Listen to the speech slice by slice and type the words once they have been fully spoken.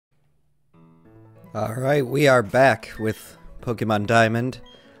Alright, we are back with Pokemon Diamond.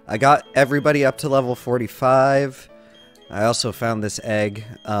 I got everybody up to level 45. I also found this egg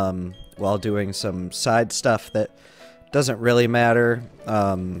while doing some side stuff that doesn't really matter.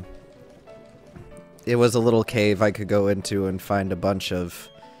 It was a little cave I could go into and find a bunch of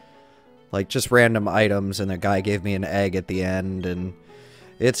like just random items, and a guy gave me an egg at the end, and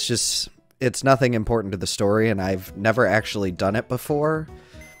it's nothing important to the story, and I've never actually done it before.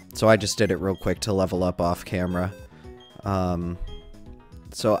 So I just did it real quick to level up off camera.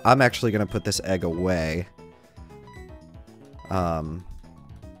 So I'm actually going to put this egg away. And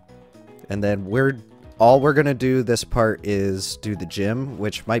then all we're going to do this part is do the gym,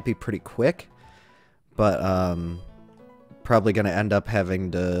 which might be pretty quick. But probably going to end up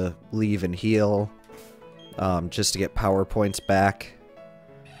having to leave and heal just to get power points back.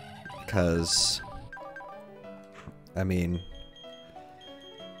 Because, I mean...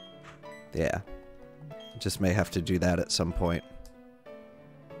 yeah, just may have to do that at some point.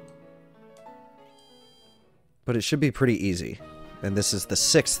 But it should be pretty easy. And this is the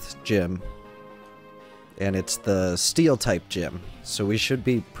 6th gym. And it's the Steel type gym, so we should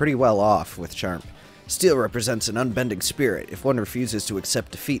be pretty well off with Charm. Steel represents an unbending spirit. If one refuses to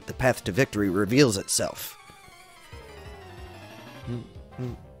accept defeat, the path to victory reveals itself.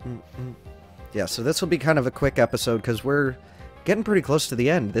 Yeah, so this will be kind of a quick episode because we're getting pretty close to the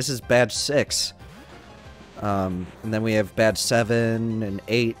end. This is badge 6. And then we have badge 7 and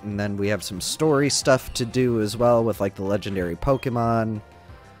 8, and then we have some story stuff to do as well with like the legendary Pokemon.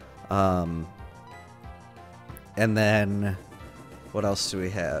 And then what else do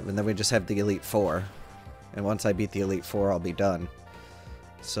we have? And then we just have the Elite Four. And once I beat the Elite Four, I'll be done.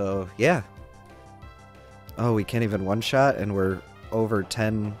 So, yeah. Oh, we can't even one-shot, and we're over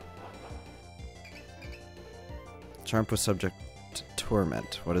 10. Charm was subject to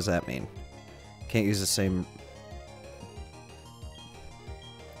Torment. What does that mean? Can't use the same...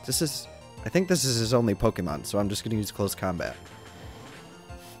 I think this is his only Pokemon, so I'm just gonna use Close Combat.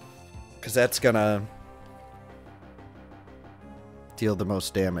 Because that's gonna deal the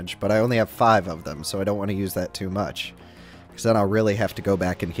most damage, but I only have 5 of them, so I don't want to use that too much. Because then I'll really have to go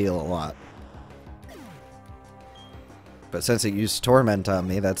back and heal a lot. But since it used Torment on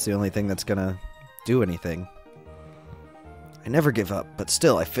me, that's the only thing that's gonna do anything. I never give up, but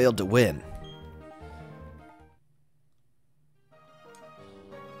still, I failed to win.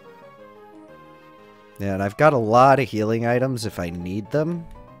 Yeah, and I've got a lot of healing items if I need them.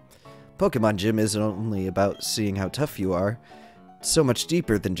 Pokemon Gym isn't only about seeing how tough you are. It's so much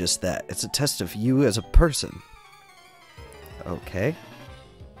deeper than just that. It's a test of you as a person. Okay.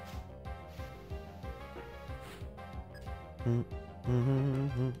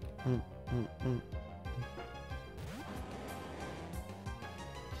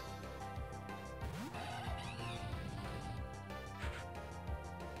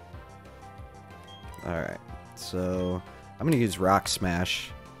 Alright, so I'm going to use Rock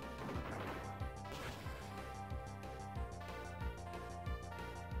Smash.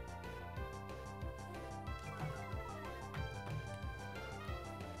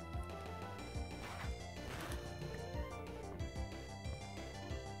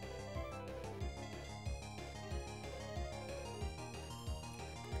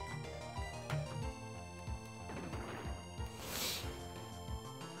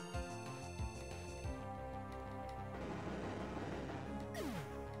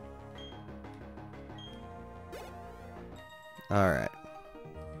 Alright.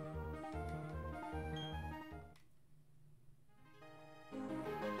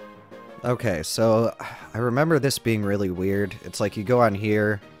 Okay, so I remember this being really weird. It's like you go on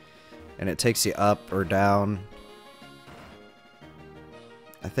here, and it takes you up or down.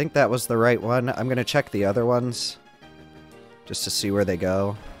 I think that was the right one. I'm gonna check the other ones, just to see where they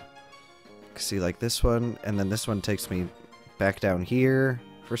go. See, like this one, and then this one takes me back down here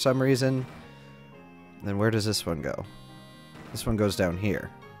for some reason. Then where does this one go? This one goes down here.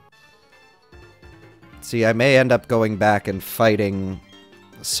 See, I may end up going back and fighting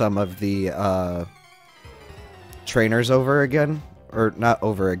some of the trainers over again. Or not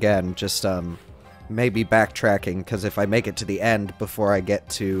over again, just maybe backtracking, because if I make it to the end before I get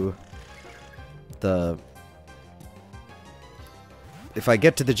to the... If I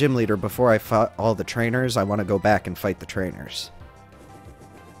get to the gym leader before I fought all the trainers, I want to go back and fight the trainers.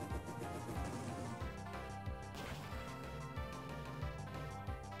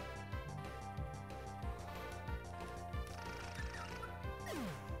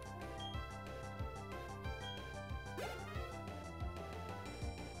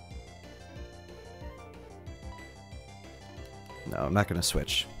 No, I'm not going to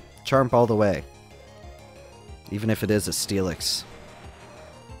switch. Charm all the way. Even if it is a Steelix.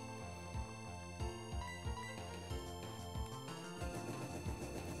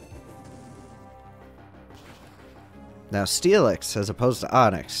 Now, Steelix, as opposed to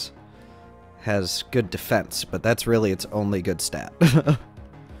Onyx, has good defense, but that's really its only good stat.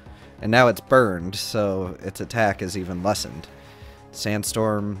 And now it's burned, so its attack is even lessened.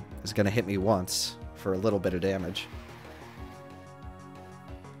 Sandstorm is going to hit me once for a little bit of damage.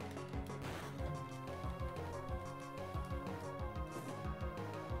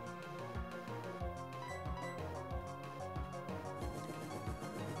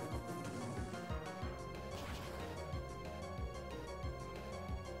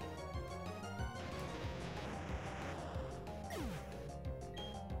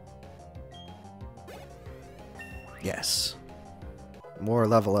 Yes. More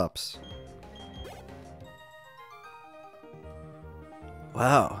level ups.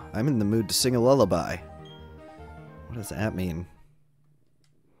 Wow, I'm in the mood to sing a lullaby. What does that mean?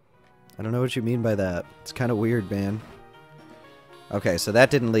 I don't know what you mean by that. It's kind of weird, man. Okay, so that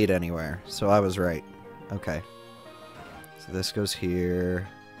didn't lead anywhere, so I was right. Okay. So this goes here.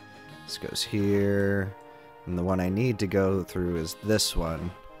 This goes here. And the one I need to go through is this one,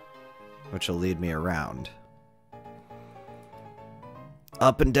 which will lead me around.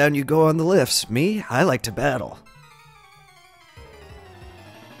 Up and down you go on the lifts. Me, I like to battle.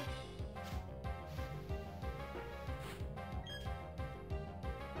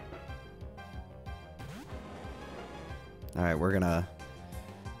 Alright, we're gonna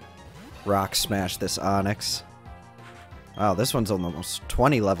rock smash this Onyx. Wow, this one's almost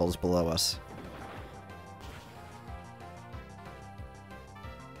 20 levels below us.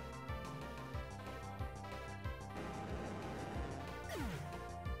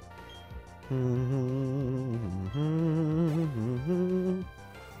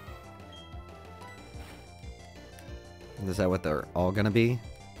 Is that what they're all gonna be?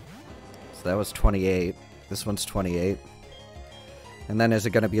 So that was 28. This one's 28. And then is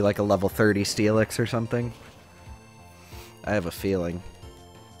it gonna be like a level 30 Steelix or something? I have a feeling.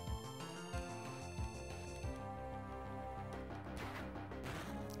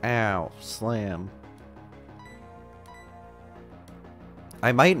 Ow, slam.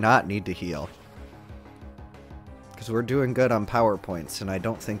 I might not need to heal. Because we're doing good on power points, and I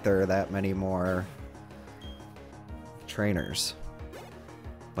don't think there are that many more trainers.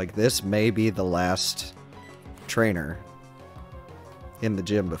 Like, this may be the last trainer in the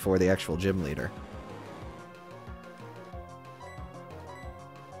gym before the actual gym leader.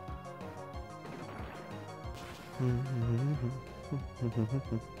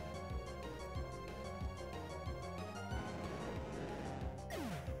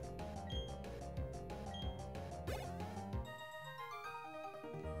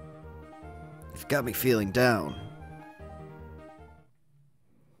 You've got me feeling down.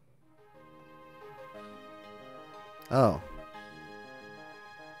 Oh.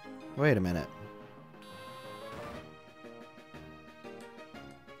 Wait a minute.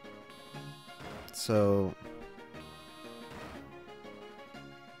 So...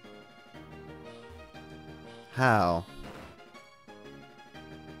 how?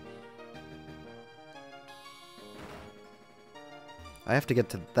 I have to get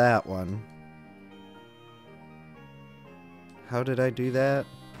to that one. How did I do that?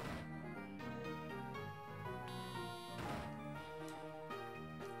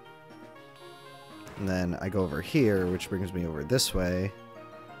 And then I go over here, which brings me over this way.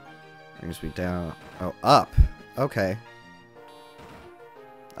 Brings me down. Oh, up. Okay.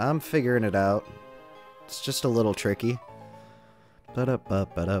 I'm figuring it out. It's just a little tricky. Ba-da-ba,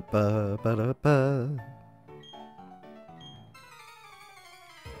 ba-da-ba, ba-da-ba.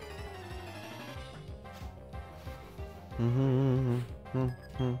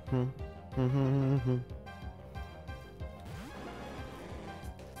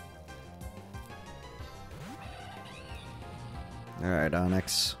 Alright,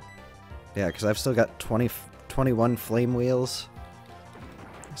 Onyx. Yeah, because I've still got 21 flame wheels.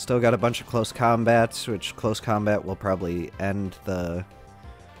 Still got a bunch of close combats, which close combat will probably end the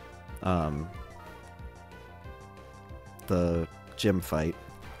gym fight.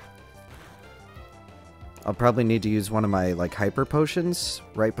 I'll probably need to use one of my, like, hyper potions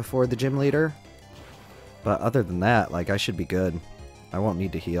right before the gym leader. But other than that, like, I should be good. I won't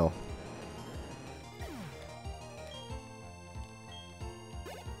need to heal.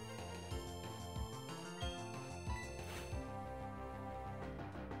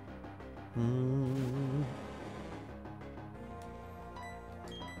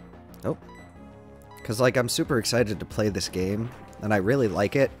 Oh. Because, like, I'm super excited to play this game, and I really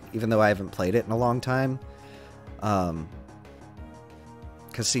like it, even though I haven't played it in a long time. Because,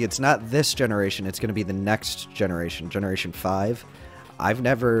 see, it's not this generation, it's going to be the next generation, Generation 5.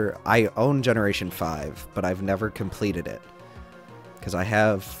 I own Generation 5, but I've never completed it. Because I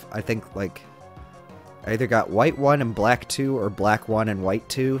think, like, I either got White 1 and Black 2, or Black 1 and White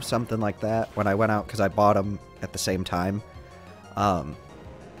 2, something like that, when I went out, because I bought them at the same time.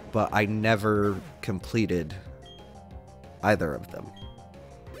 But I never completed either of them.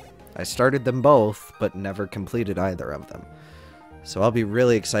 I started them both, but never completed either of them. So I'll be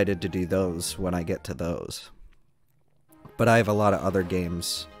really excited to do those when I get to those. But I have a lot of other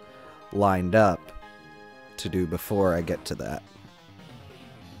games lined up to do before I get to that.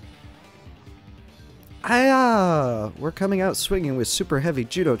 We're coming out swinging with super heavy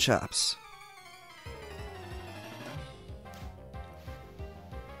judo chops.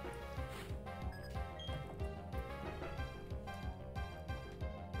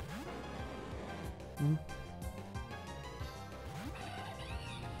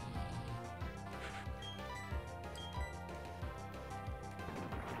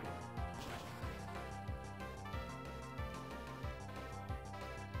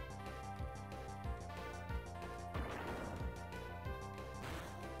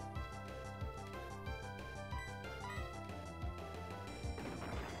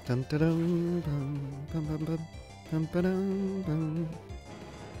 Dun, dun, dun, dun, bum, bum, bum, bum, ba-dum, bum.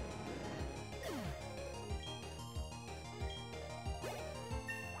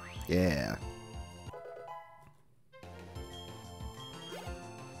 Yeah.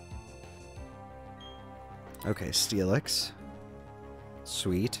 Okay, Steelix.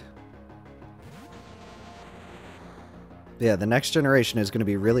 Sweet. Yeah, the next generation is going to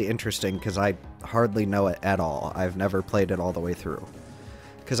be really interesting because I hardly know it at all. I've never played it all the way through.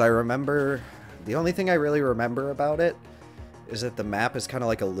 Because I remember, the only thing I really remember about it is that the map is kind of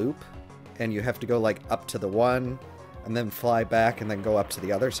like a loop, and you have to go like up to the one, and then fly back, and then go up to the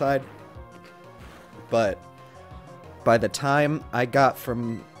other side. But by the time I got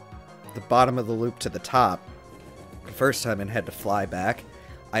from the bottom of the loop to the top, the first time and had to fly back,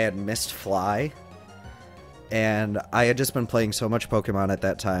 I had missed Fly, and I had just been playing so much Pokemon at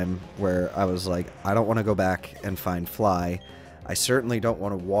that time where I was like, I don't want to go back and find Fly. I certainly don't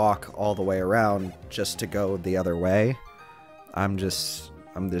want to walk all the way around just to go the other way. I'm just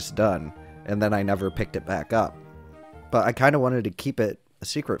done. And then I never picked it back up. But I kind of wanted to keep it a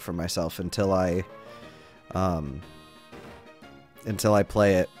secret from myself until I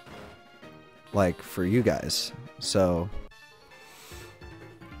play it, like, for you guys. So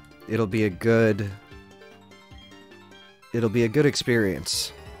it'll be a good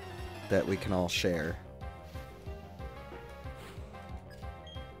experience that we can all share.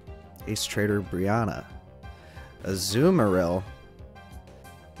 Ace Trader Brianna. Azumarill?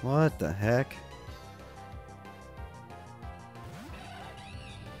 What the heck?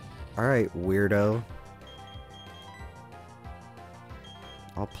 Alright, weirdo.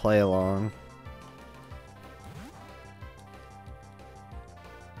 I'll play along.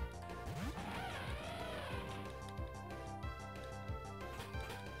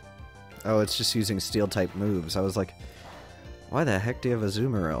 Oh, it's just using Steel-type moves. I was like, why the heck do you have a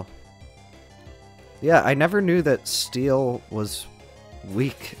Azumarill? Yeah, I never knew that Steel was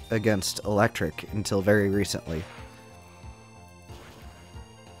weak against Electric until very recently.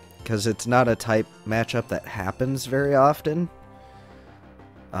 Because it's not a type matchup that happens very often.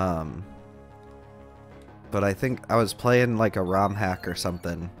 But I think I was playing like a ROM hack or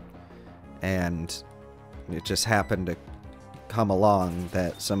something, and it just happened to come along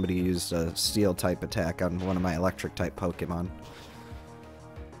that somebody used a Steel-type attack on one of my Electric-type Pokemon.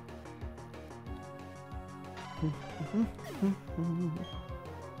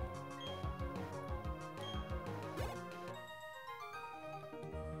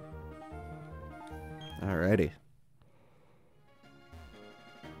 Alrighty.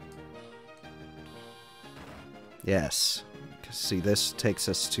 Yes. See, this takes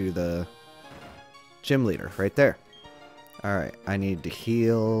us to the gym leader right there. Alright, I need to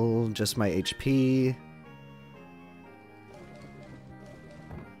heal just my HP.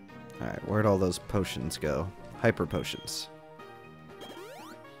 Alright, where'd all those potions go? Hyper potions.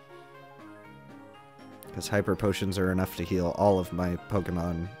 Because hyper potions are enough to heal all of my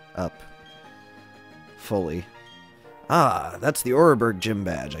Pokemon up fully. Ah, that's the Oreburgh gym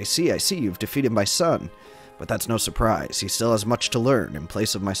badge. I see, you've defeated my son. But that's no surprise. He still has much to learn. In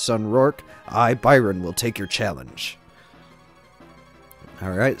place of my son Rourke, I, Byron, will take your challenge.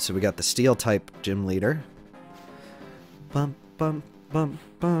 Alright, so we got the Steel-type gym leader. Bum, bum, bum,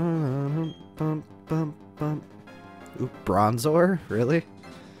 bum, bum, bum, bum. Ooh, Bronzor? Really?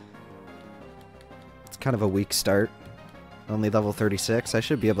 It's kind of a weak start. Only level 36. I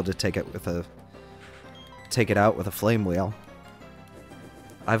should be able to take it out with a flame wheel.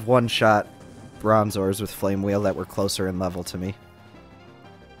 I've one-shot Bronzors with flame wheel that were closer in level to me.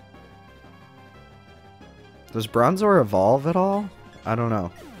 Does Bronzor evolve at all? I don't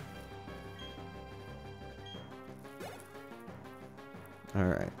know.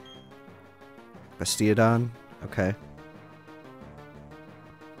 Alright. Bastiodon? Okay.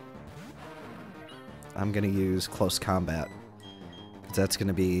 I'm gonna use close combat. Because that's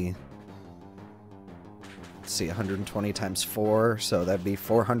gonna be... Let's see, 120 times 4, so that'd be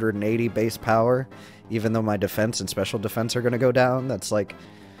 480 base power. Even though my defense and special defense are gonna go down, that's like...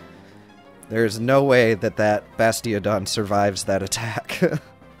 There's no way that that Bastiodon survives that attack.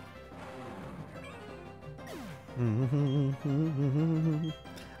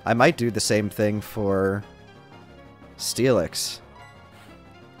 I might do the same thing for Steelix.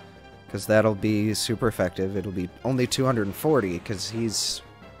 Because that'll be super effective. It'll be only 240 because he's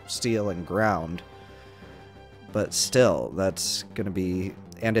steel and ground. But still, that's going to be...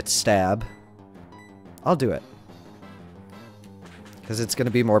 And it's stab. I'll do it. Because it's going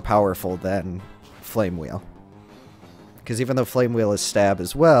to be more powerful than Flame Wheel. Because even though Flame Wheel is stab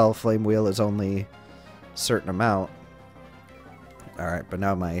as well, Flame Wheel is only a certain amount. Alright, but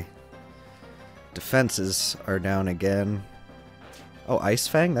now my defenses are down again. Oh, Ice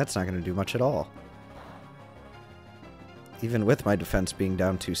Fang? That's not going to do much at all. Even with my defense being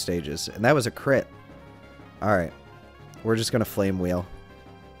down 2 stages. And that was a crit. Alright. We're just going to Flame Wheel.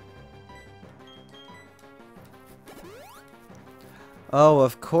 Oh,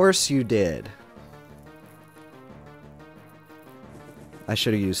 of course you did. I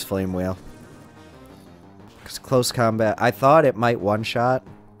should have used Flame Wheel. Because close combat... I thought it might one-shot.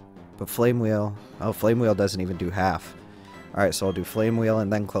 But Flame Wheel... Oh, Flame Wheel doesn't even do half. Alright, so I'll do Flame Wheel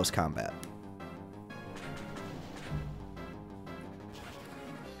and then close combat.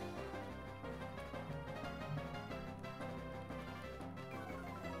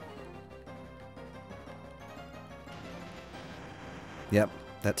 Yep,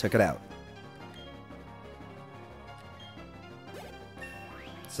 that took it out.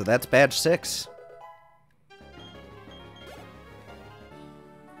 So that's badge 6.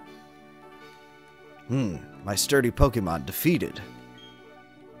 My sturdy Pokemon defeated.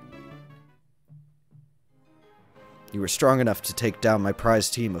 You were strong enough to take down my prize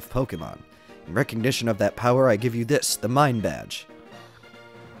team of Pokemon. In recognition of that power, I give you this, the Mind Badge.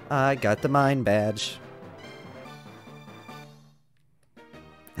 I got the Mind Badge.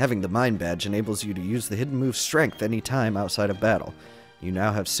 Having the Mind Badge enables you to use the hidden move Strength anytime outside of battle. You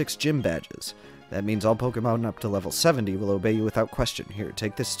now have 6 gym badges. That means all Pokemon up to level 70 will obey you without question. Here,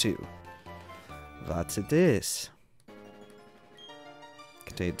 take this too. What's this?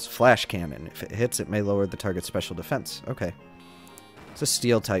 Contains Flash Cannon. If it hits, it may lower the target's special defense. Okay. It's a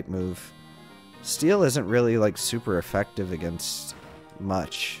Steel type move. Steel isn't really, like, super effective against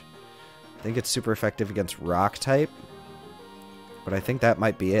much. I think it's super effective against Rock type. But I think that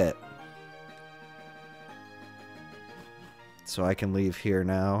might be it. So I can leave here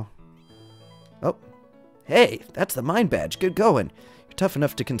now. Oh. Hey, that's the Mind Badge. Good going. You're tough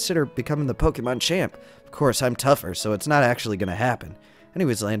enough to consider becoming the Pokemon champ. Of course, I'm tougher, so it's not actually going to happen.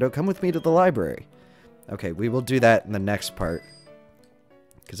 Anyways, Lando, come with me to the library. Okay, we will do that in the next part.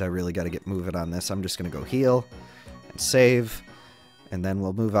 Because I really got to get moving on this. I'm just going to go heal and save. And then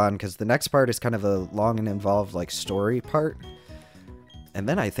we'll move on, because the next part is kind of a long and involved, like, story part. And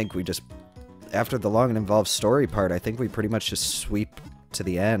then I think we just, after the long and involved story part, I think we pretty much just sweep to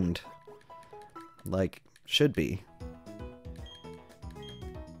the end. Like, should be.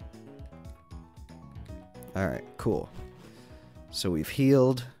 Alright, cool. So we've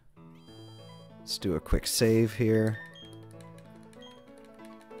healed. Let's do a quick save here.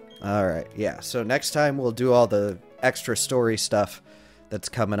 Alright, yeah. So next time we'll do all the extra story stuff that's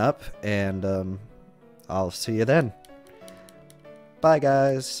coming up. And I'll see you then. Bye,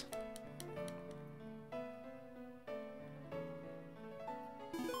 guys.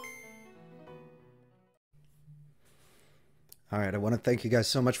 Alright, I want to thank you guys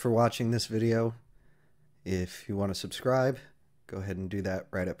so much for watching this video. If you want to subscribe, go ahead and do that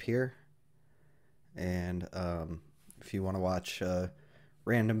right up here. And if you want to watch a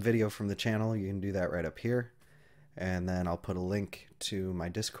random video from the channel, you can do that right up here. And then I'll put a link to my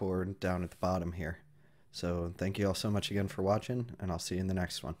Discord down at the bottom here. So thank you all so much again for watching, and I'll see you in the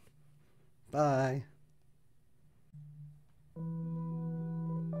next one. Bye!